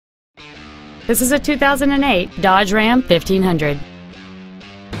This is a 2008 Dodge Ram 1500.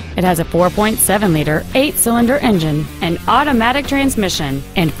 It has a 4.7-liter, 8-cylinder engine, an automatic transmission,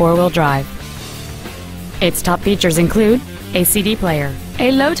 and 4-wheel drive. Its top features include a CD player,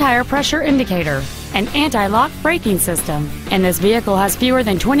 a low tire pressure indicator, an anti-lock braking system, and this vehicle has fewer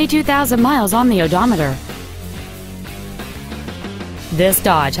than 22,000 miles on the odometer. This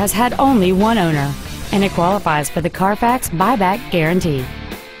Dodge has had only one owner, and it qualifies for the Carfax buyback guarantee.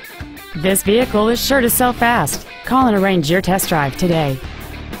 This vehicle is sure to sell fast. Call and arrange your test drive today.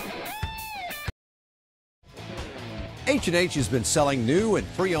 H&H has been selling new and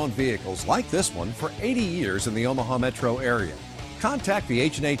pre-owned vehicles like this one for 80 years in the Omaha metro area. Contact the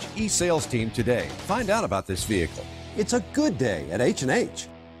H&H e-sales team today. Find out about this vehicle. It's a good day at H&H.